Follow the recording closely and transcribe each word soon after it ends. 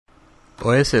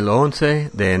Hoy es el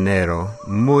 11 de enero.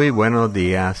 Muy buenos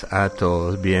días a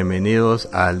todos. Bienvenidos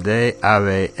al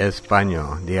DAB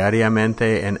Español.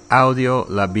 Diariamente en audio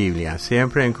la Biblia,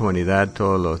 siempre en comunidad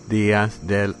todos los días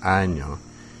del año.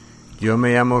 Yo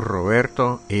me llamo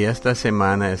Roberto y esta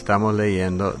semana estamos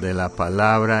leyendo de la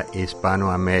palabra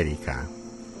Hispanoamérica.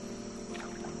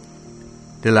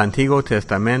 Del Antiguo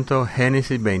Testamento,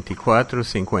 Génesis 24,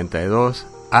 52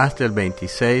 hasta el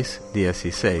 26,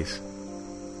 16.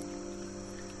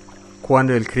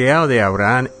 Cuando el criado de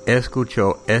Abraham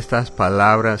escuchó estas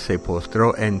palabras, se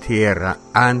postró en tierra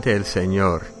ante el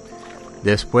Señor.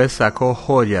 Después sacó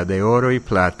joya de oro y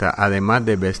plata, además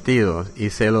de vestidos, y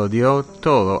se lo dio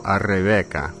todo a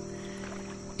Rebeca.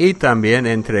 Y también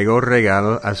entregó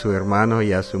regalos a su hermano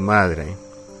y a su madre.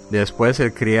 Después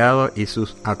el criado y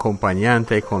sus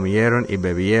acompañantes comieron y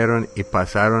bebieron y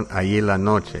pasaron allí la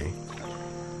noche.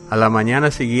 A la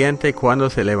mañana siguiente, cuando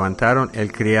se levantaron,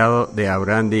 el criado de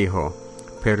Abraham dijo: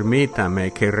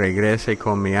 «Permítame que regrese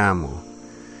con mi amo».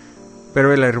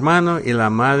 Pero el hermano y la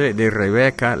madre de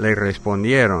Rebeca le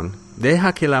respondieron: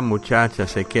 «Deja que la muchacha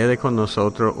se quede con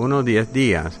nosotros unos 10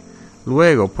 días,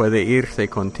 luego puede irse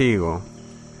contigo».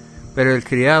 Pero el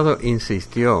criado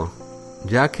insistió: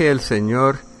 «Ya que el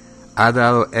Señor ha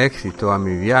dado éxito a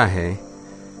mi viaje,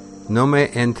 no me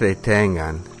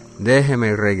entretengan.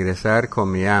 Déjeme regresar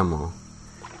con mi amo».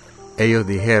 Ellos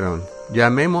dijeron: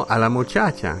 «Llamemos a la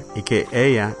muchacha y que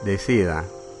ella decida».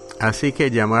 Así que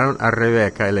llamaron a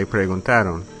Rebeca y le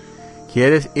preguntaron: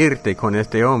 «¿Quieres irte con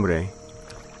este hombre?»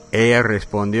 Ella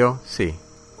respondió: «Sí».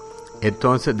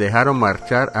 Entonces dejaron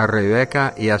marchar a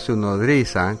Rebeca y a su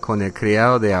nodriza con el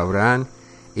criado de Abraham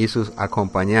y sus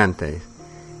acompañantes,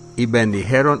 y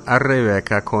bendijeron a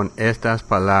Rebeca con estas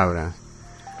palabras: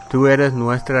 «Tú eres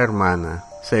nuestra hermana.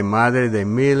 Sé madre de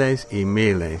miles y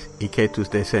miles, y que tus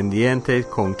descendientes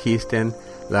conquisten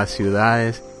las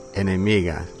ciudades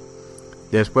enemigas».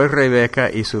 Después Rebeca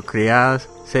y sus criadas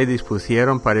se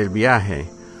dispusieron para el viaje,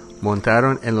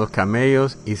 montaron en los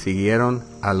camellos y siguieron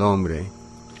al hombre.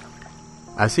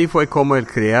 Así fue como el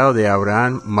criado de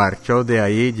Abraham marchó de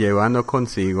allí llevando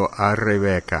consigo a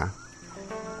Rebeca.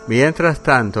 Mientras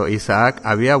tanto, Isaac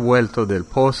había vuelto del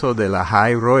pozo de la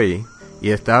Jai-Roi y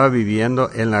estaba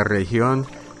viviendo en la región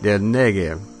del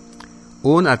Negev.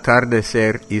 Un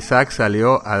atardecer, Isaac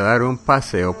salió a dar un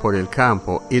paseo por el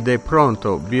campo y de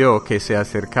pronto vio que se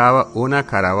acercaba una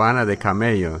caravana de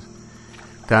camellos.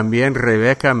 También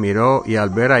Rebeca miró y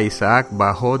al ver a Isaac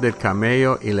bajó del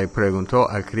camello y le preguntó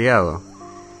al criado: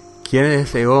 «¿Quién es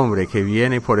ese hombre que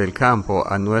viene por el campo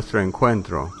a nuestro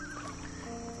encuentro?»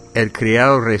 El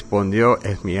criado respondió: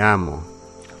 «Es mi amo».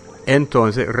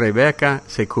 Entonces Rebeca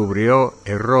se cubrió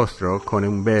el rostro con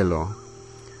un velo.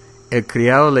 El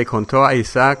criado le contó a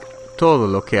Isaac todo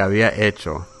lo que había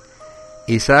hecho.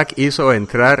 Isaac hizo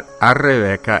entrar a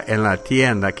Rebeca en la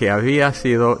tienda que había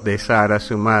sido de Sara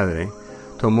su madre.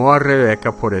 Tomó a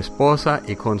Rebeca por esposa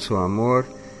y con su amor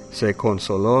se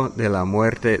consoló de la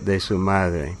muerte de su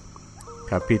madre.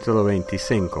 Capítulo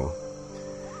 25.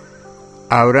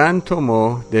 Abraham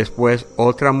tomó después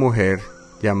otra mujer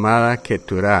llamada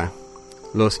Keturá.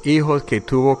 Los hijos que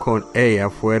tuvo con ella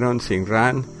fueron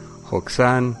Sinrán,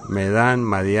 Joksán, Medán,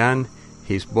 Madián,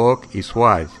 Hisboc y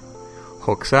Suaj.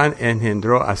 Joksán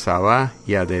engendró a Sabá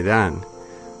y a Dedán.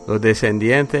 Los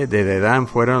descendientes de Dedán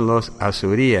fueron los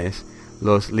Asuríes,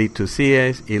 los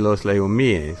Litusíes y los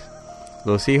Leumíes.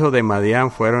 Los hijos de Madián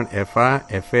fueron Efá,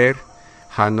 Efer,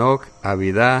 Hanoc,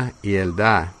 Abidá y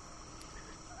Eldá.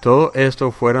 Todo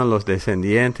esto fueron los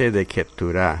descendientes de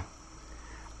Keturá.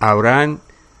 Abraham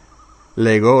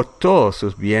legó todos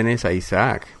sus bienes a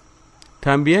Isaac.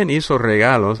 También hizo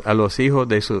regalos a los hijos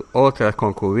de sus otras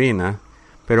concubinas,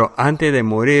 pero antes de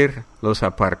morir los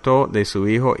apartó de su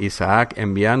hijo Isaac,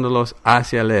 enviándolos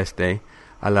hacia el este,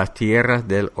 a las tierras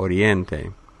del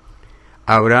oriente.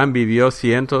 Abraham vivió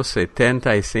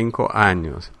 175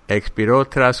 años, expiró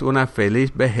tras una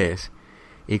feliz vejez,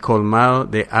 y colmado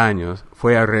de años,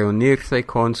 fue a reunirse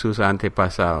con sus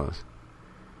antepasados.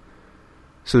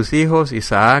 Sus hijos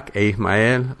Isaac e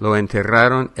Ismael lo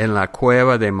enterraron en la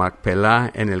cueva de Macpelá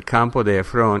en el campo de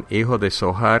Efrón, hijo de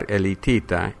Zohar el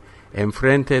hitita,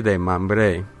 enfrente de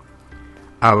Mamre.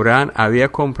 Abraham había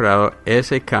comprado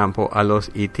ese campo a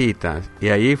los hititas, y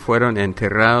allí fueron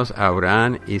enterrados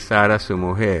Abraham y Sara su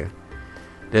mujer.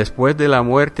 Después de la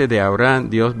muerte de Abraham,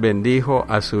 Dios bendijo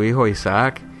a su hijo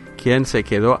Isaac, quien se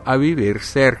quedó a vivir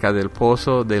cerca del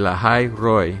pozo de la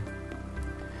Jai-Roi.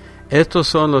 Estos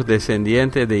son los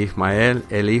descendientes de Ismael,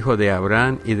 el hijo de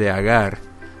Abraham, y de Agar,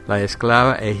 la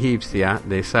esclava egipcia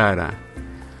de Sara.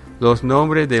 Los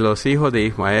nombres de los hijos de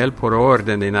Ismael por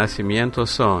orden de nacimiento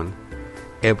son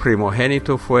El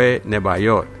primogénito fue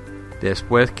Nebaiot,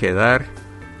 después Kedar,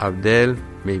 Abdel,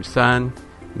 Mibsán,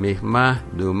 Mihmah,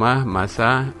 Dumah,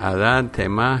 Masá, Adad,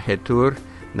 Temá, Jetur,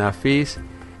 Nafis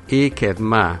y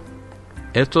Kedmá.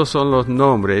 Estos son los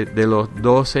nombres de los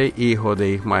 12 hijos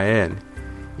de Ismael,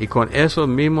 y con esos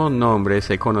mismos nombres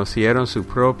se conocieron sus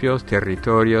propios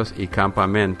territorios y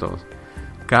campamentos.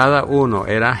 Cada uno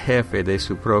era jefe de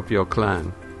su propio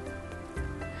clan.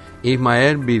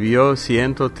 Ismael vivió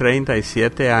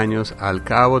 137 años, al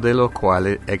cabo de los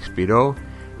cuales expiró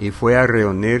y fue a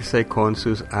reunirse con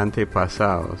sus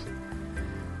antepasados.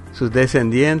 Sus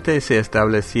descendientes se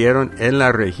establecieron en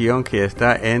la región que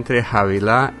está entre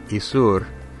Havilá y Sur,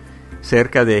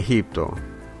 cerca de Egipto,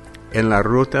 en la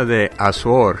ruta de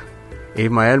Asor.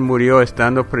 Ismael murió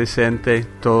estando presente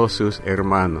todos sus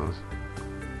hermanos.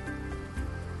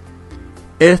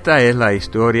 Esta es la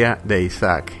historia de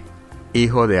Isaac,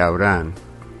 hijo de Abraham.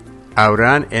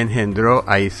 Abraham engendró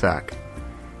a Isaac.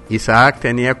 Isaac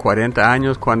tenía 40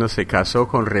 años cuando se casó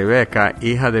con Rebeca,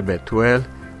 hija de Betuel,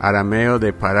 arameo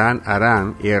de Parán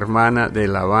Aram, y hermana de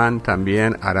Labán,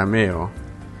 también arameo.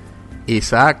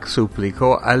 Isaac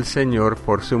suplicó al Señor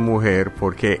por su mujer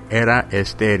porque era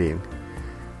estéril.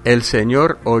 El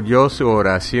Señor oyó su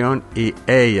oración y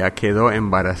ella quedó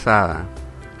embarazada.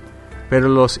 Pero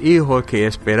los hijos que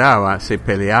esperaba se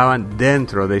peleaban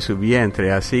dentro de su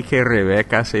vientre, así que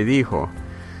Rebeca se dijo: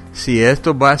 si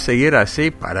esto va a seguir así,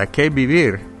 ¿para qué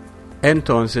vivir?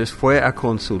 Entonces fue a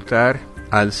consultar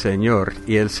al Señor,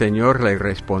 y el Señor le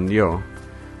respondió: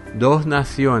 2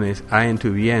 naciones hay en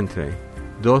tu vientre,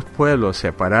 2 pueblos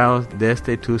separados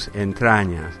desde tus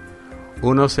entrañas.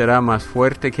 Uno será más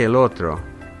fuerte que el otro,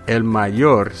 el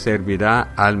mayor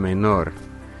servirá al menor.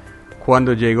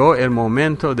 Cuando llegó el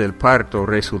momento del parto,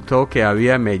 resultó que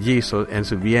había mellizos en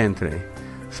su vientre.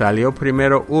 Salió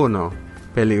primero uno,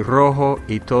 pelirrojo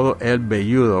y todo el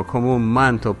velludo como un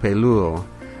manto peludo,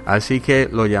 así que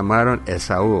lo llamaron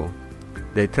Esaú.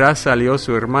 Detrás salió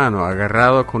su hermano,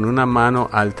 agarrado con una mano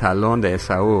al talón de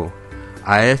Esaú.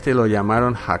 A este lo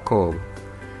llamaron Jacob.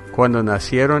 Cuando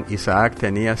nacieron, Isaac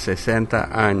tenía 60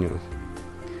 años.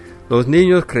 Los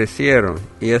niños crecieron,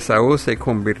 y Esaú se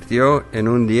convirtió en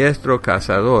un diestro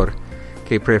cazador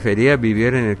que prefería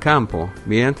vivir en el campo,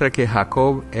 mientras que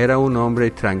Jacob era un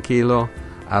hombre tranquilo,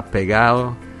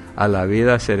 apegado a la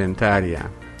vida sedentaria.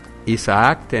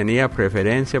 Isaac tenía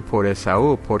preferencia por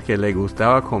Esaú porque le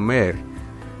gustaba comer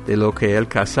de lo que él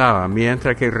cazaba,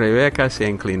 mientras que Rebeca se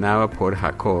inclinaba por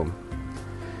Jacob.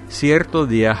 Cierto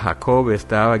día Jacob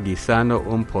estaba guisando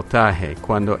un potaje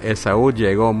cuando Esaú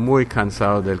llegó muy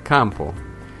cansado del campo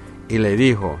y le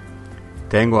dijo: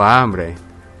 tengo hambre,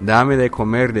 dame de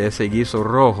comer de ese guiso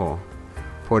rojo.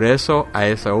 Por eso a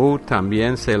Esaú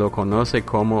también se lo conoce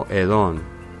como Edom.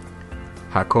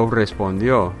 Jacob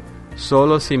respondió: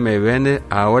 solo si me vendes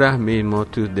ahora mismo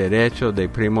tus derechos de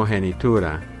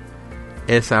primogenitura.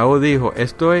 Esaú dijo: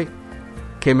 estoy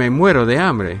que me muero de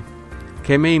hambre.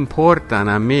 ¿Qué me importan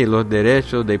a mí los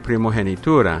derechos de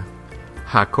primogenitura?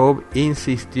 Jacob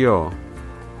insistió: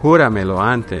 júramelo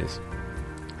antes.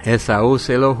 Esaú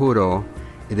se lo juró,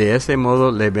 y de ese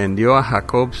modo le vendió a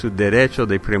Jacob su derecho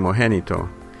de primogénito.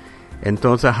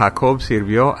 Entonces Jacob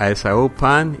sirvió a Esaú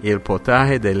pan y el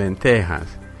potaje de lentejas.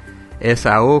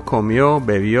 Esaú comió,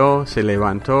 bebió, se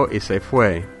levantó y se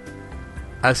fue.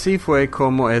 Así fue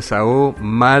como Esaú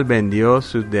mal vendió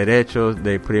sus derechos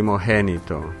de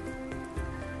primogénito.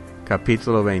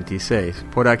 Capítulo 26.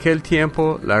 Por aquel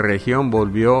tiempo la región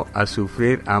volvió a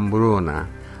sufrir hambruna,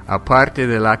 aparte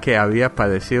de la que había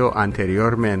padecido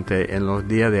anteriormente en los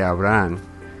días de Abraham.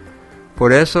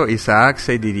 Por eso Isaac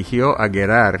se dirigió a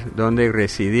Gerar, donde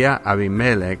residía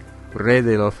Abimelech, rey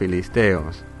de los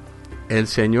filisteos. El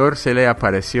Señor se le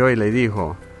apareció y le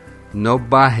dijo: no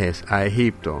bajes a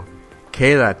Egipto,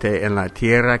 quédate en la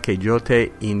tierra que yo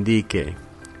te indique.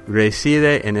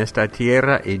 Reside en esta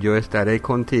tierra y yo estaré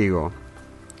contigo,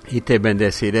 y te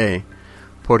bendeciré,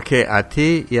 porque a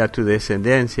ti y a tu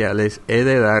descendencia les he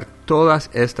de dar todas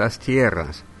estas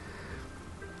tierras.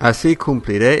 Así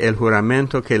cumpliré el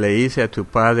juramento que le hice a tu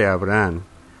padre Abraham.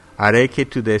 Haré que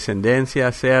tu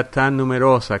descendencia sea tan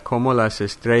numerosa como las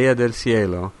estrellas del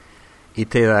cielo, y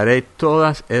te daré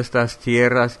todas estas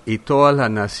tierras, y todas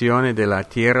las naciones de la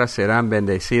tierra serán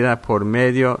bendecidas por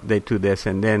medio de tu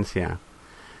descendencia.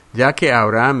 Ya que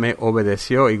Abraham me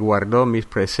obedeció y guardó mis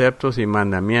preceptos y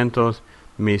mandamientos,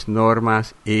 mis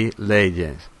normas y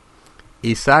leyes.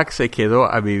 Isaac se quedó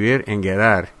a vivir en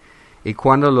Gerar, y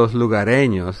cuando los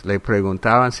lugareños le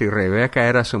preguntaban si Rebeca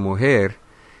era su mujer,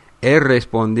 él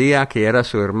respondía que era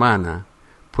su hermana,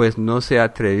 pues no se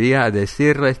atrevía a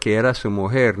decirles que era su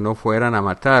mujer, no fueran a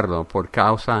matarlo por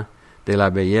causa de la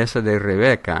belleza de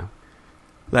Rebeca.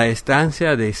 La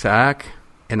estancia de Isaac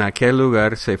en aquel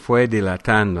lugar se fue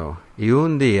dilatando, y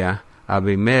un día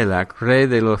Abimelech, rey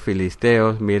de los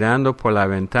filisteos, mirando por la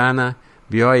ventana,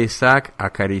 vio a Isaac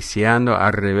acariciando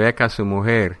a Rebeca su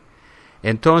mujer.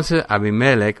 Entonces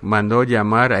Abimelech mandó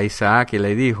llamar a Isaac y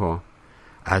le dijo: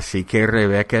 «Así que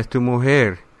Rebeca es tu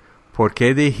mujer, ¿por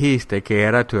qué dijiste que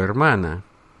era tu hermana?»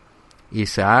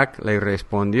 Isaac le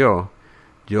respondió: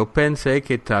 «Yo pensé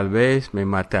que tal vez me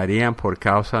matarían por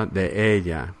causa de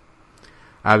ella».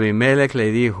 Abimelech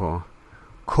le dijo: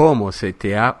 «¿Cómo se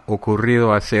te ha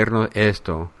ocurrido hacernos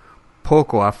esto?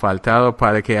 Poco ha faltado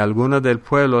para que alguno del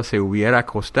pueblo se hubiera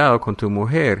acostado con tu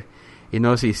mujer, y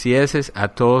nos hicieses a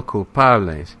todos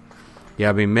culpables». Y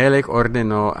Abimelech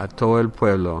ordenó a todo el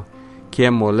pueblo: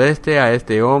 «Quien moleste a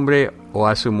este hombre o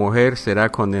a su mujer será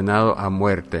condenado a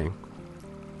muerte».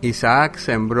 Isaac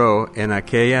sembró en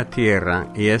aquella tierra,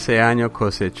 y ese año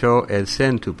cosechó el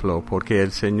céntuplo, porque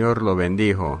el Señor lo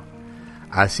bendijo.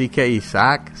 Así que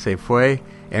Isaac se fue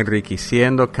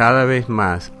enriqueciendo cada vez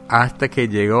más, hasta que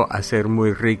llegó a ser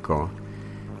muy rico.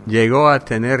 Llegó a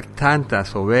tener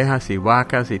tantas ovejas y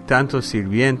vacas y tantos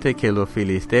sirvientes que los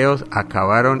filisteos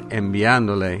acabaron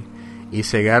enviándole, y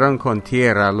cegaron con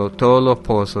tierra todos los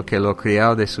pozos que los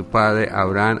criados de su padre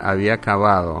Abraham había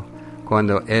cavado,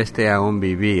 cuando éste aún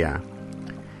vivía.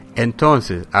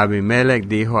 Entonces Abimelech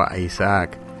dijo a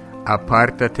Isaac: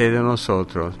 «Apártate de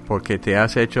nosotros, porque te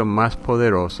has hecho más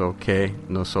poderoso que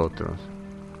nosotros».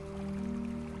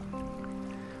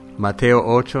 Mateo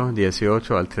 8,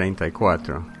 18 al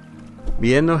 34.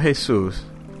 Viendo Jesús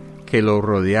que lo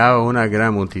rodeaba una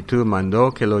gran multitud,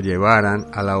 mandó que lo llevaran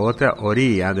a la otra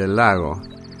orilla del lago.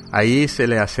 Allí se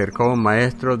le acercó un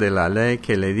maestro de la ley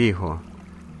que le dijo: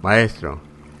 «Maestro,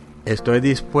 estoy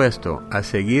dispuesto a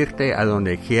seguirte a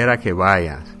donde quiera que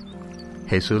vayas».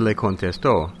 Jesús le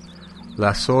contestó: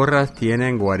 «Las zorras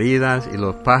tienen guaridas y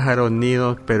los pájaros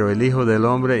nidos, pero el Hijo del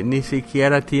Hombre ni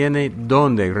siquiera tiene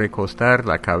dónde recostar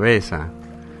la cabeza».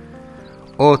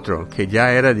 Otro, que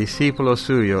ya era discípulo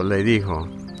suyo, le dijo: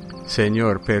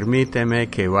 «Señor, permíteme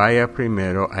que vaya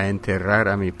primero a enterrar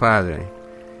a mi padre».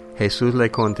 Jesús le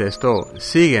contestó: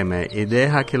 «Sígueme y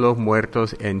deja que los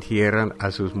muertos entierren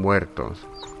a sus muertos».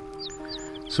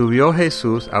 Subió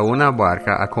Jesús a una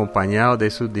barca acompañado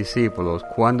de sus discípulos,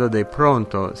 cuando de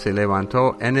pronto se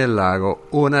levantó en el lago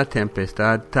una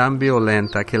tempestad tan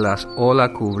violenta que las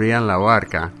olas cubrían la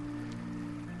barca.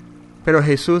 Pero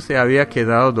Jesús se había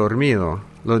quedado dormido.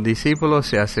 Los discípulos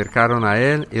se acercaron a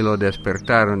él y lo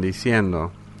despertaron,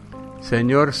 diciendo: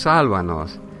 «Señor,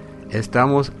 sálvanos,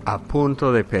 estamos a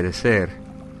punto de perecer».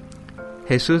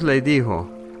 Jesús le dijo: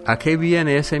 «¿A qué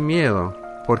viene ese miedo?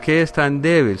 ¿Por qué es tan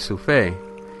débil su fe?».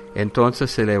 Entonces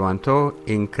se levantó,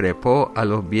 increpó a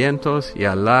los vientos y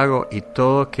al lago, y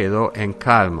todo quedó en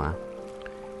calma.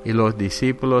 Y los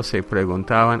discípulos se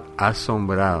preguntaban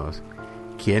asombrados: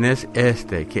 «¿Quién es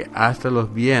este que hasta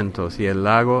los vientos y el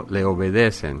lago le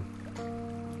obedecen?».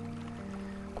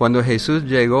 Cuando Jesús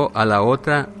llegó a la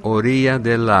otra orilla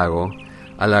del lago,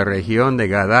 a la región de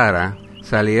Gadara,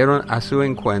 salieron a su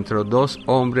encuentro 2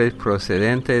 hombres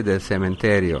procedentes del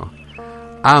cementerio.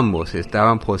 Ambos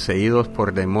estaban poseídos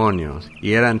por demonios,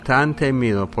 y eran tan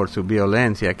temidos por su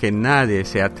violencia que nadie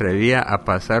se atrevía a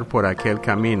pasar por aquel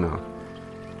camino.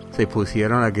 Se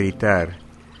pusieron a gritar: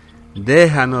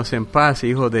 «Déjanos en paz,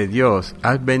 Hijo de Dios,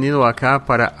 ¿has venido acá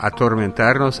para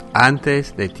atormentarnos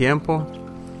antes de tiempo?».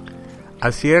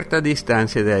 A cierta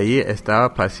distancia de allí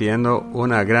estaba paciendo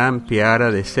una gran piara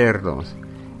de cerdos,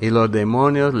 y los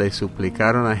demonios le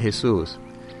suplicaron a Jesús: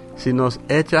 «Si nos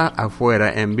echa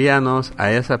afuera, envíanos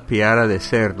a esa piara de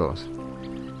cerdos».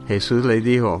 Jesús le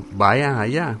dijo: «Vayan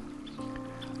allá».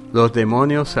 Los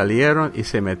demonios salieron y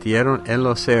se metieron en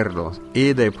los cerdos,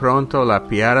 y de pronto la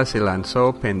piara se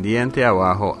lanzó pendiente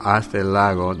abajo hasta el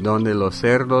lago, donde los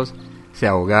cerdos se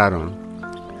ahogaron.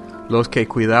 Los que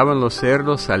cuidaban los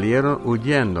cerdos salieron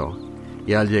huyendo,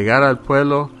 y al llegar al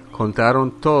pueblo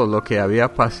contaron todo lo que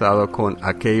había pasado con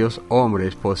aquellos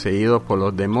hombres poseídos por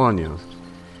los demonios.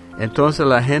 Entonces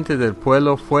la gente del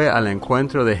pueblo fue al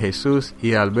encuentro de Jesús,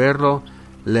 y al verlo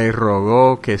le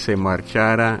rogó que se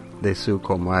marchara de su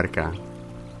comarca.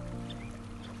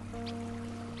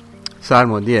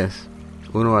 Salmo 10,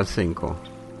 1 al 5.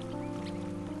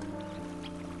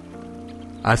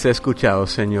 Has escuchado,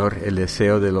 Señor, el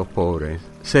deseo de los pobres.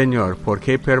 Señor, ¿por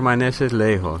qué permaneces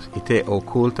lejos y te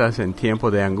ocultas en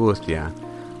tiempo de angustia?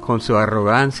 Con su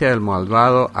arrogancia el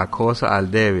malvado acosa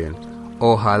al débil.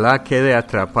 Ojalá quede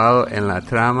atrapado en la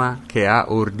trama que ha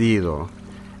urdido.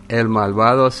 El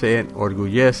malvado se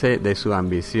enorgullece de su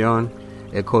ambición,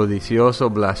 el codicioso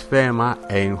blasfema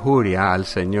e injuria al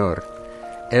Señor.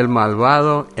 El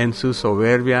malvado en su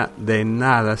soberbia de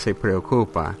nada se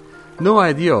preocupa. No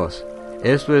hay Dios,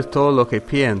 esto es todo lo que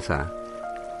piensa.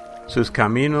 Sus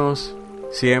caminos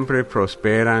siempre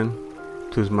prosperan,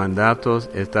 tus mandatos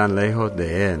están lejos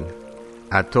de él.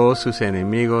 A todos sus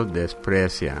enemigos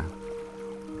desprecia.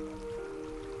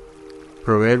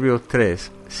 Proverbios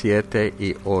 3, 7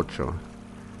 y 8.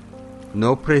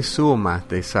 No presumas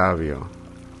de sabio.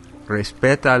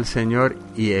 Respeta al Señor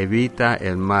y evita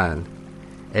el mal.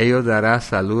 Ello dará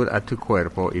salud a tu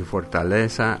cuerpo y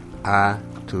fortaleza a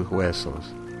tus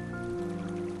huesos.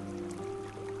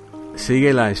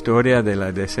 Sigue la historia de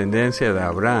la descendencia de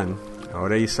Abraham.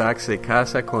 Ahora Isaac se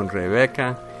casa con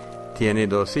Rebeca, tiene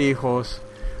 2 hijos.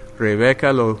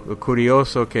 Rebeca, lo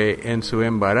curioso que en su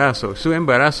embarazo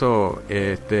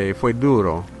fue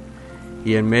duro.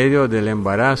 Y en medio del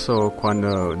embarazo,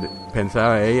 cuando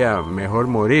pensaba ella mejor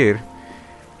morir,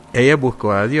 ella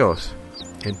buscó a Dios.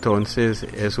 Entonces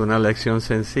es una lección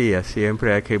sencilla,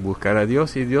 siempre hay que buscar a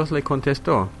Dios, y Dios le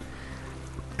contestó.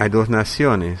 Hay 2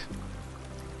 naciones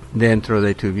dentro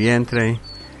de tu vientre,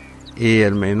 y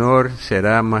el menor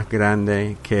será más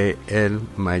grande que el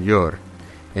mayor.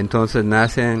 Entonces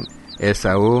nacen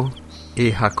Esaú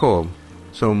y Jacob,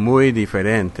 son muy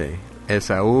diferentes.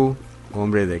 Esaú,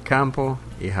 hombre de campo,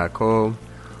 y Jacob,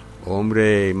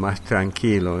 hombre más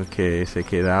tranquilo que se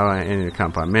quedaba en el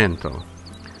campamento.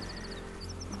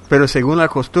 Pero según la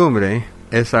costumbre,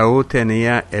 Esaú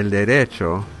tenía el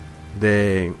derecho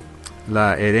de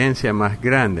la herencia más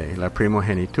grande, la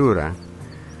primogenitura.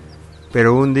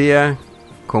 Pero un día,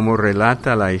 como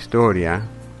relata la historia,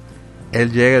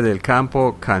 él llega del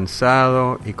campo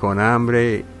cansado y con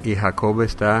hambre, y Jacob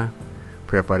está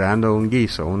preparando un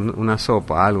guiso, una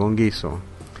sopa, un guiso.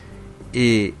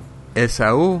 Y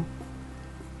Esaú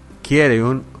quiere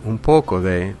un poco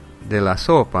de la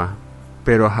sopa,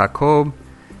 pero Jacob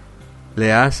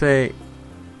le hace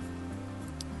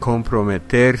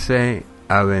comprometerse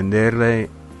a venderle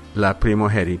la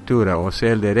primogenitura, o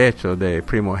sea, el derecho de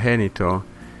primogénito,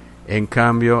 en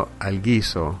cambio al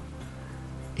guiso.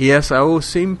 Y Esaú,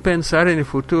 sin pensar en el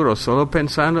futuro, solo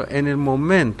pensando en el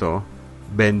momento,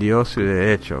 vendió su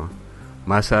derecho.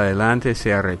 Más adelante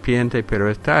se arrepiente, pero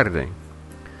es tarde.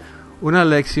 Una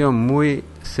lección muy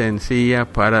sencilla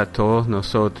para todos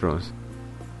nosotros.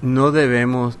 No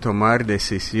debemos tomar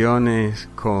decisiones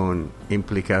con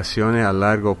implicaciones a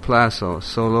largo plazo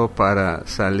solo para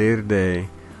salir de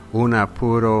un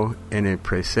apuro en el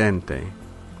presente,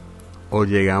 o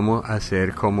llegamos a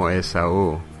ser como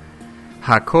Esaú.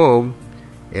 Jacob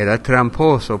era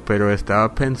tramposo, pero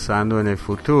estaba pensando en el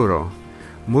futuro.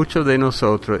 Muchos de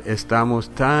nosotros estamos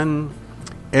tan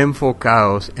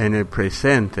enfocados en el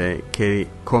presente que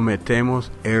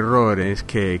cometemos errores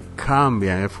que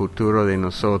cambian el futuro de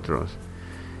nosotros.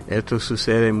 Esto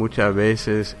sucede muchas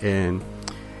veces en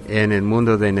el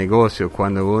mundo de negocio,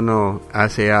 cuando uno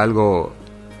hace algo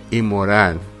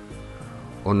inmoral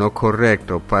o no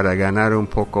correcto para ganar un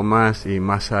poco más y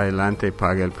más adelante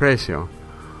paga el precio.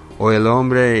 O el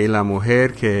hombre y la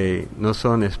mujer que no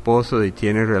son esposos y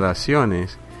tienen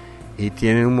relaciones y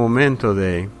tienen un momento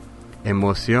de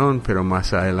emoción, pero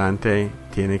más adelante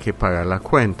tiene que pagar la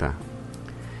cuenta.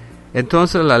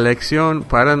 Entonces la lección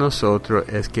para nosotros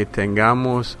es que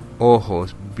tengamos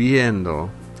ojos viendo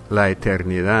la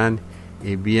eternidad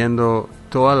y viendo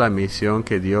toda la misión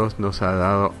que Dios nos ha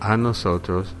dado a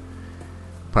nosotros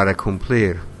para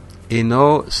cumplir, y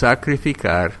no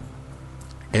sacrificar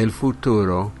el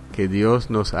futuro que Dios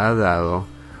nos ha dado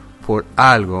por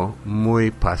algo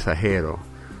muy pasajero.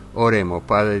 Oremos.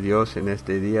 Padre Dios, en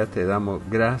este día te damos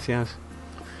gracias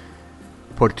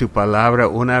por tu palabra.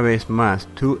 Una vez más,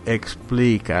 tú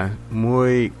explicas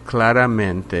muy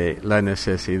claramente la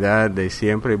necesidad de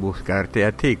siempre buscarte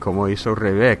a ti, como hizo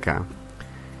Rebeca.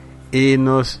 Y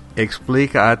nos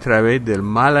explica a través del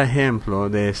mal ejemplo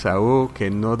de Esaú que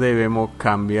no debemos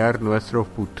cambiar nuestro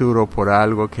futuro por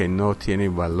algo que no tiene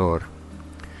valor.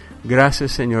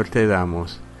 Gracias, Señor, te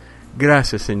damos.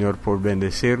 Gracias, Señor, por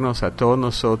bendecirnos a todos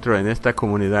nosotros en esta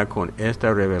comunidad con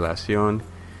esta revelación,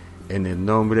 en el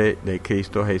nombre de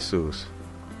Cristo Jesús.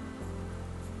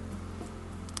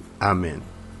 Amén.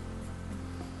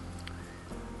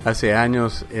 Hace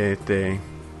años,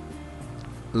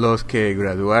 los que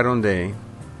graduaron de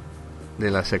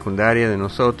la secundaria de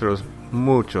nosotros,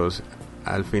 muchos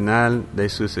al final de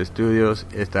sus estudios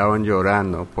estaban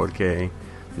llorando porque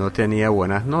no tenía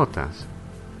buenas notas.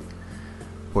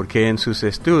 Porque en sus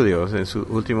estudios, en sus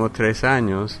últimos 3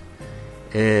 años,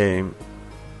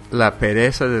 la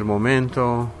pereza del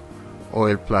momento o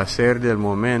el placer del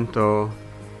momento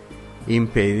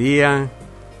impedía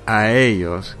a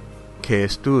ellos que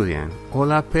estudian. O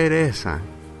la pereza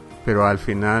pero al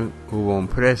final hubo un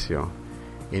precio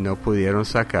y no pudieron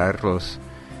sacar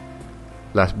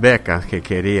las becas que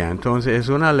querían. Entonces es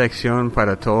una lección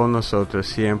para todos nosotros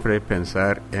siempre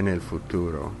pensar en el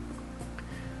futuro.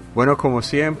 Bueno, como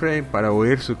siempre, para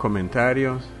oír sus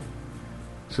comentarios,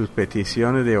 sus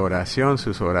peticiones de oración,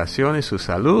 sus oraciones, sus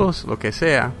saludos, lo que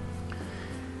sea,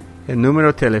 el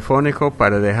número telefónico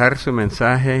para dejar su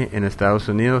mensaje en Estados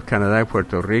Unidos, Canadá y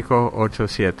Puerto Rico,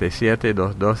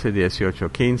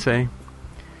 877-212-1815.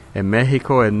 En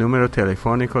México, el número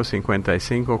telefónico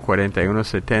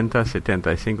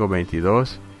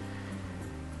 55-4170-7522.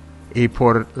 Y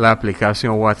por la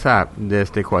aplicación WhatsApp,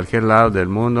 desde cualquier lado del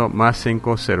mundo, más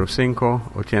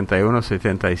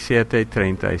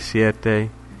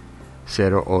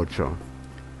 505-8177-3708.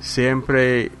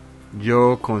 Siempre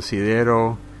yo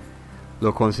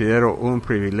lo considero un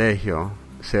privilegio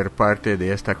ser parte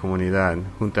de esta comunidad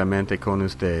juntamente con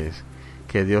ustedes.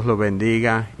 Que Dios lo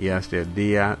bendiga y hasta el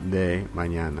día de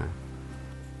mañana.